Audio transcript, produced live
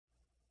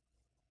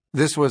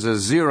This was a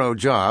zero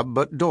job,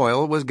 but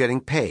Doyle was getting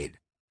paid.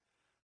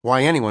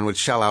 Why anyone would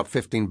shell out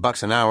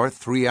 $15 an hour,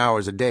 3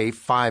 hours a day,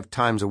 5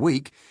 times a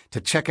week,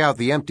 to check out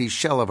the empty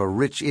shell of a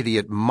rich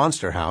idiot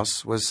monster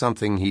house was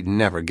something he'd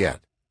never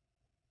get.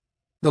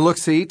 The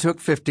look-see took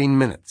 15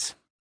 minutes,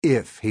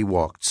 if he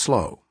walked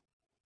slow.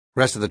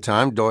 Rest of the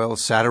time, Doyle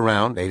sat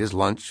around, ate his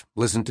lunch,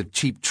 listened to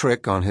Cheap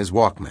Trick on his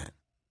Walkman.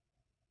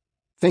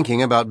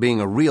 Thinking about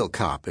being a real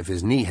cop if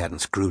his knee hadn't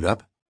screwed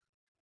up.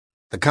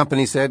 The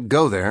company said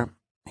go there.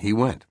 He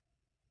went.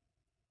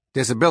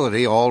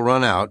 Disability all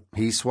run out,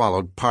 he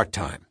swallowed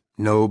part-time,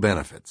 no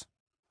benefits.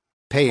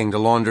 Paying to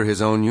launder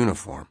his own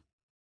uniform.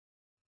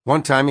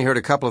 One time he heard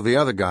a couple of the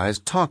other guys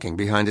talking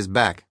behind his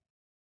back.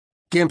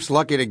 Gimp's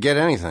lucky to get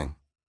anything.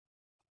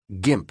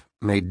 Gimp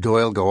made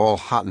Doyle go all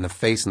hot in the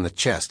face and the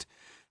chest,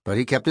 but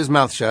he kept his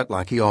mouth shut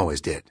like he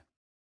always did.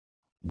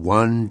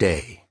 One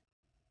day.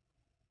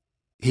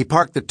 He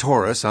parked the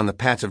Taurus on the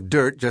patch of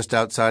dirt just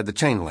outside the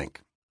chain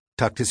link,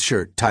 tucked his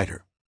shirt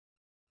tighter.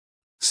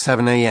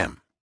 7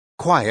 a.m.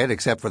 Quiet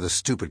except for the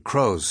stupid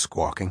crows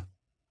squawking.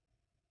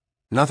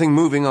 Nothing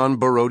moving on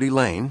Borody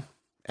Lane,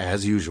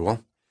 as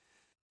usual.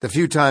 The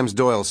few times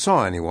Doyle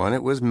saw anyone,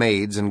 it was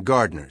maids and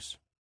gardeners.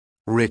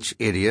 Rich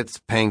idiots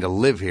paying to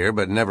live here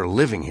but never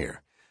living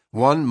here.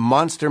 One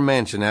monster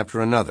mansion after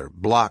another,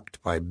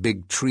 blocked by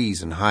big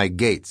trees and high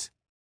gates.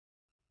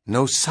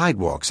 No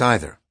sidewalks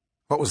either.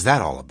 What was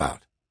that all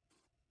about?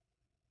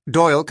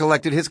 Doyle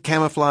collected his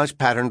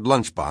camouflage-patterned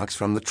lunchbox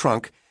from the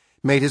trunk,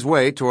 made his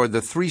way toward the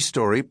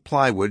 3-story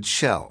plywood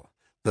shell,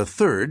 the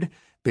third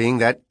being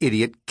that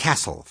idiot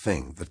castle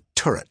thing, the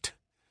turret.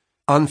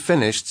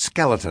 Unfinished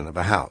skeleton of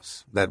a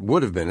house that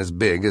would have been as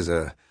big as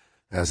a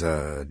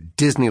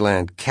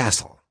Disneyland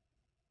castle.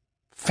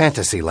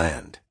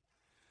 Fantasyland.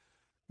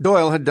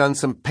 Doyle had done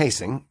some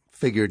pacing,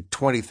 figured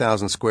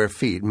 20,000 square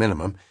feet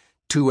minimum,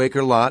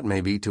 2-acre lot,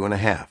 maybe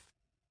 2.5.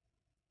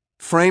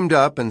 Framed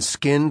up and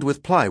skinned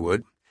with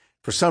plywood,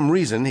 for some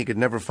reason he could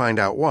never find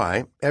out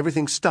why,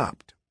 everything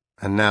stopped.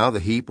 And now the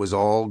heap was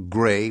all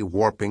gray,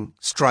 warping,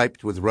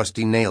 striped with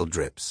rusty nail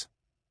drips.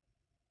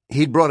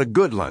 He'd brought a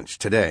good lunch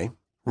today,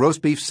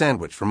 roast beef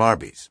sandwich from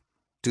Arby's.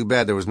 Too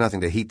bad there was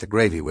nothing to heat the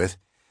gravy with.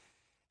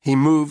 He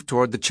moved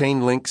toward the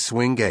chain-link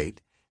swing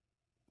gate.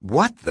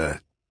 What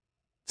the?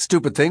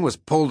 Stupid thing was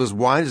pulled as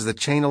wide as the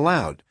chain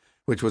allowed,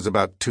 which was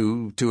about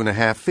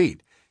 2.5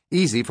 feet.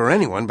 Easy for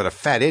anyone but a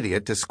fat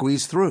idiot to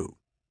squeeze through.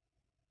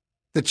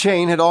 The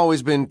chain had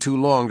always been too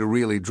long to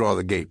really draw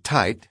the gate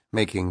tight,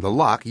 making the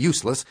lock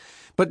useless,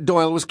 but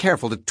Doyle was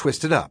careful to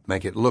twist it up,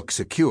 make it look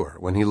secure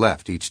when he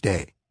left each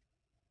day.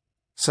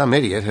 Some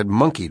idiot had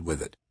monkeyed with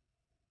it.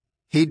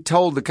 He'd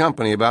told the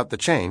company about the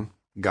chain,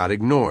 got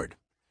ignored.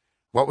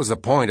 What was the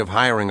point of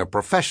hiring a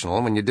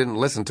professional when you didn't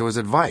listen to his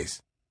advice?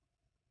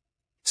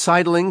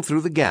 Sidling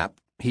through the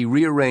gap, he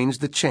rearranged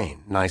the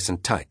chain nice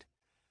and tight.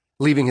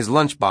 Leaving his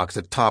lunchbox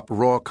atop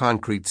raw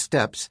concrete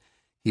steps,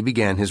 he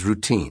began his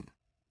routine.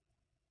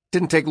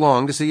 Didn't take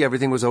long to see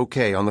everything was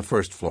okay on the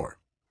first floor.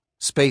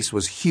 Space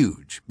was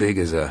huge, big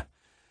as a...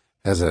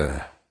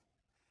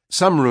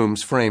 Some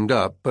rooms framed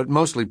up, but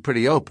mostly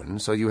pretty open,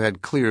 so you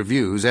had clear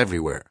views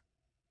everywhere.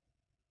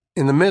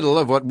 In the middle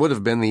of what would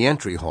have been the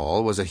entry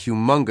hall was a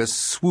humongous,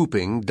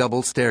 swooping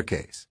double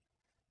staircase.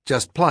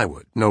 Just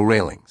plywood, no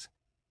railings.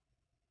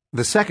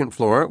 The second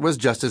floor was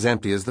just as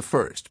empty as the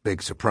first,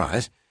 big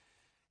surprise.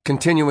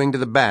 Continuing to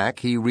the back,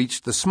 he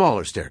reached the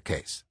smaller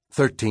staircase.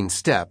 13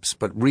 steps,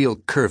 but real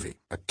curvy,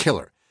 a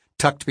killer,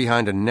 tucked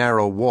behind a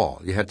narrow wall.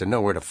 You had to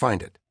know where to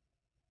find it.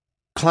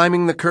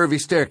 Climbing the curvy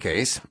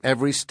staircase,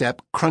 every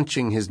step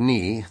crunching his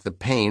knee, the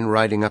pain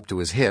riding up to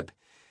his hip,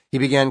 he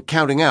began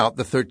counting out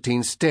the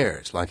 13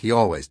 stairs like he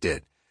always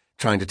did,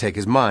 trying to take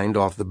his mind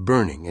off the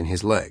burning in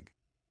his leg.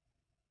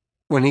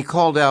 When he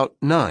called out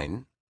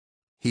 9,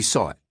 he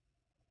saw it.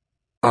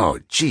 Oh,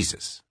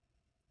 Jesus.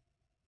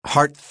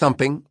 Heart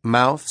thumping,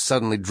 mouth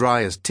suddenly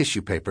dry as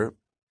tissue paper,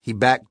 he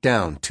backed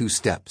down 2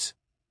 steps.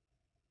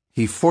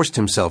 He forced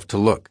himself to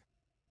look.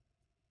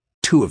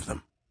 2 of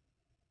them.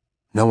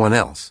 No one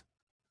else.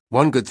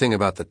 One good thing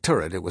about the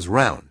turret, it was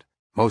round,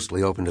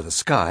 mostly open to the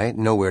sky,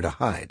 nowhere to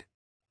hide.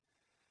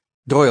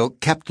 Doyle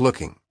kept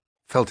looking,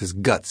 felt his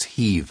guts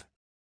heave.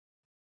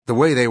 The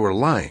way they were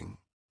lying,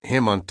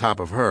 him on top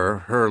of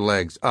her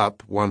legs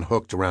up, one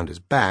hooked around his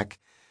back,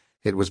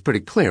 it was pretty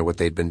clear what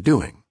they'd been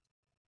doing.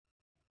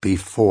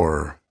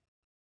 Before...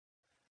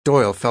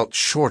 Doyle felt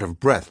short of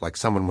breath like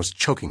someone was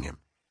choking him.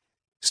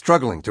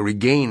 Struggling to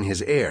regain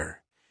his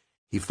air,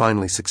 he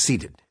finally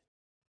succeeded.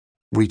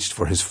 Reached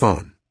for his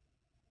phone.